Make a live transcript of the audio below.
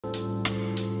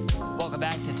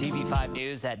back to TV5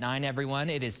 News at 9, everyone.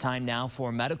 It is time now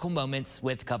for Medical Moments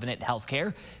with Covenant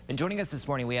Healthcare. And joining us this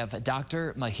morning, we have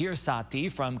Dr. Mahir Sati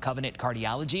from Covenant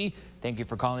Cardiology. Thank you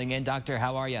for calling in, Doctor.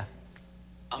 How are you?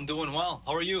 I'm doing well.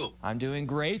 How are you? I'm doing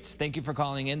great. Thank you for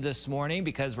calling in this morning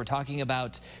because we're talking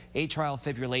about atrial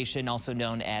fibrillation, also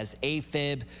known as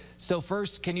AFib. So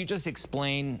first, can you just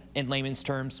explain in layman's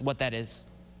terms what that is?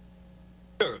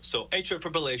 Sure. So atrial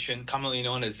fibrillation, commonly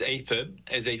known as AFib,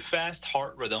 is a fast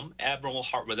heart rhythm, abnormal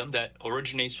heart rhythm that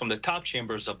originates from the top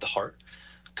chambers of the heart,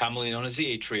 commonly known as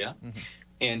the atria,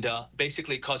 and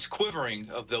basically cause quivering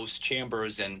of those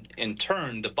chambers, and in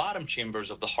turn, the bottom chambers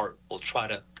of the heart will try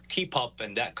to keep up,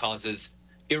 and that causes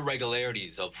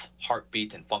irregularities of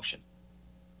heartbeat and function.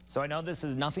 So I know this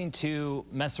is nothing to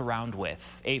mess around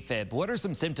with, AFib. What are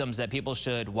some symptoms that people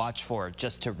should watch for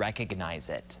just to recognize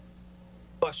it?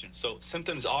 Question. So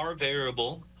symptoms are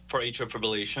variable for atrial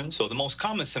fibrillation. So the most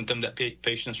common symptom that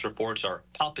patients report are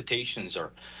palpitations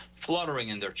or fluttering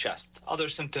in their chest. Other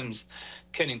symptoms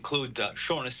can include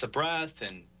shortness of breath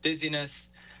and dizziness.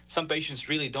 Some patients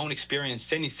really don't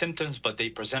experience any symptoms, but they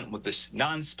present with this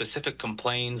non-specific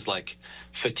complaints like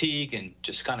fatigue and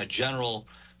just kind of general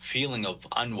feeling of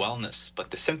unwellness. But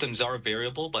the symptoms are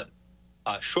variable, but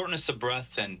shortness of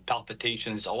breath and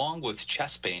palpitations along with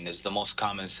chest pain is the most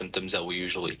common symptoms that we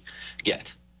usually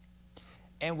get.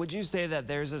 And would you say that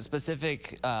there's a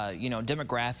specific,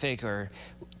 demographic or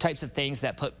types of things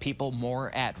that put people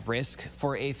more at risk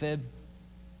for AFib?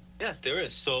 Yes, there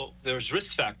is. So there's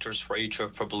risk factors for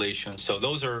atrial fibrillation. So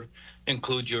those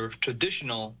include your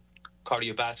traditional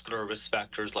cardiovascular risk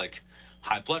factors like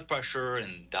high blood pressure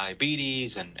and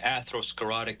diabetes and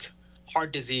atherosclerotic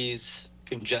heart disease.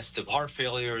 Congestive heart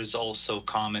failure is also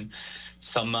common.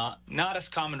 Some not as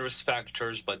common risk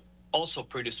factors, but also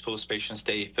predispose patients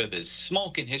to AFib is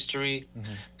smoking history,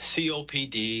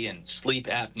 COPD, and sleep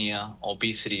apnea,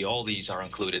 obesity. All these are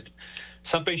included.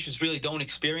 Some patients really don't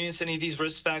experience any of these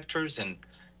risk factors,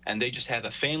 and they just have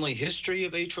a family history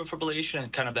of atrial fibrillation,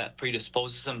 and kind of that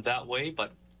predisposes them that way.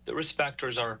 But the risk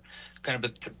factors are kind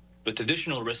of the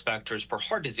traditional risk factors for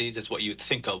heart disease is what you'd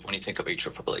think of when you think of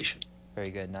atrial fibrillation. Very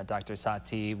good. Now, Dr.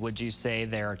 Sati, would you say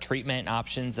there are treatment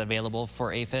options available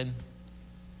for AFib?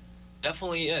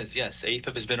 Definitely is, yes.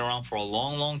 AFib has been around for a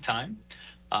long, long time.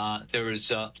 There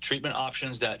is treatment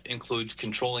options that include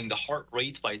controlling the heart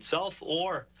rate by itself,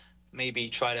 or maybe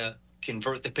try to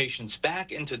convert the patients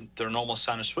back into their normal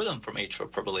sinus rhythm from atrial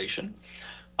fibrillation.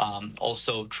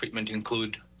 Also, treatment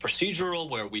include procedural,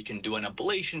 where we can do an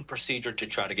ablation procedure to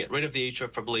try to get rid of the atrial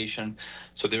fibrillation.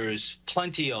 So there is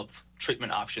plenty of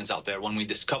treatment options out there when we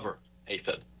discover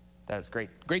AFib. That's great.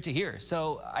 Great to hear.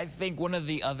 So I think one of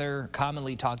the other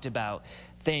commonly talked about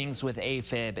things with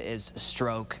AFib is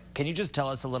stroke. Can you just tell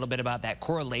us a little bit about that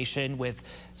correlation with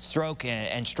stroke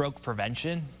and stroke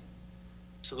prevention?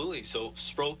 Absolutely. So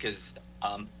stroke is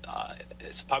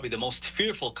probably the most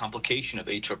fearful complication of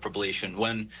atrial fibrillation.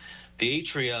 When the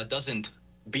atria doesn't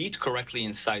beat correctly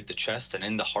inside the chest and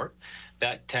in the heart,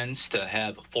 that tends to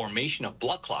have a formation of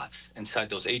blood clots inside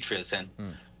those atria.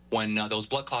 And when those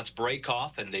blood clots break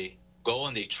off and they go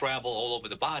and they travel all over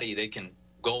the body, they can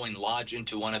go and lodge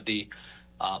into one of the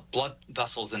blood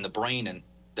vessels in the brain, and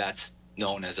that's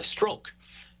known as a stroke.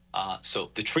 So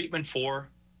the treatment for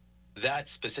that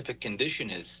specific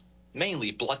condition is mainly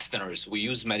blood thinners. We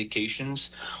use medications,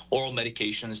 oral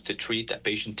medications, to treat. That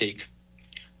patient take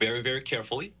very, very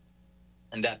carefully,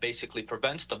 and that basically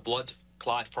prevents the blood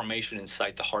clot formation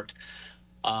inside the heart.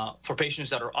 For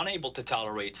patients that are unable to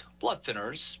tolerate blood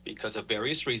thinners because of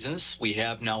various reasons, we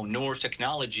have now newer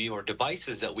technology or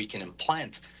devices that we can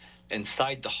implant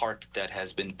inside the heart that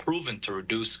has been proven to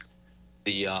reduce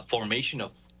the formation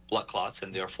of blood clots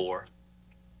and therefore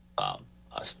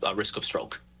a risk of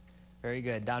stroke. Very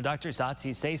good. Now, Dr.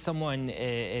 Sati, say someone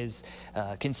is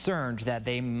concerned that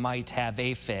they might have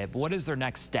AFib. What is their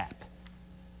next step?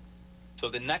 So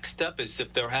the next step is,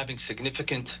 if they're having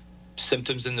significant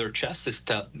symptoms in their chest, is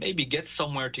to maybe get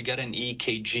somewhere to get an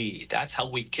EKG. That's how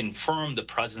we confirm the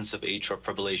presence of atrial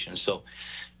fibrillation. So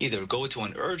either go to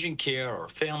an urgent care or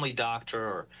family doctor,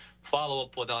 or follow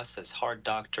up with us as heart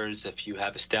doctors if you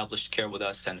have established care with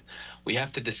us, and we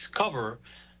have to discover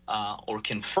or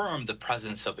confirm the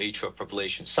presence of atrial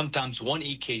fibrillation. Sometimes one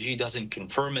EKG doesn't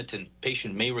confirm it, and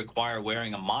patient may require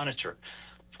wearing a monitor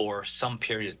for some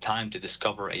period of time to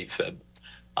discover AFib.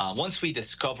 Once we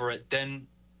discover it, then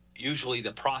usually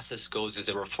the process goes as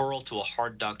a referral to a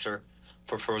heart doctor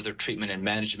for further treatment and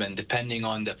management, depending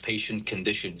on the patient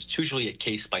condition. It's usually a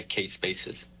case-by-case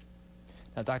basis.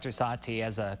 Now, Dr. Sati,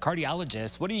 as a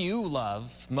cardiologist, what do you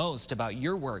love most about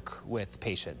your work with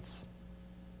patients?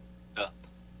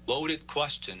 loaded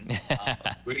question.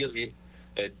 Really,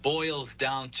 it boils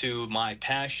down to my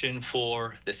passion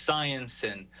for the science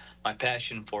and my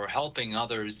passion for helping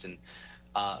others, and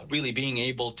really being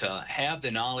able to have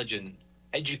the knowledge and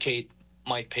educate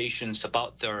my patients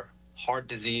about their heart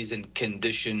disease and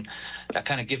condition. That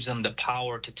kind of gives them the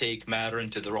power to take matter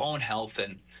into their own health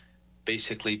and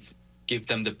basically give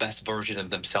them the best version of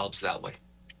themselves that way.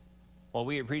 Well,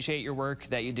 we appreciate your work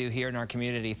that you do here in our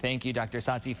community. Thank you, Dr.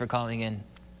 Satsi, for calling in.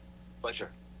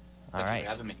 Pleasure. All right.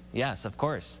 Thanks for having me. Yes, of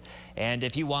course. And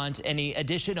if you want any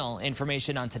additional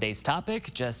information on today's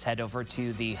topic, just head over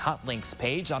to the hot links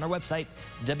page on our website,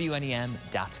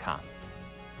 WNEM.com.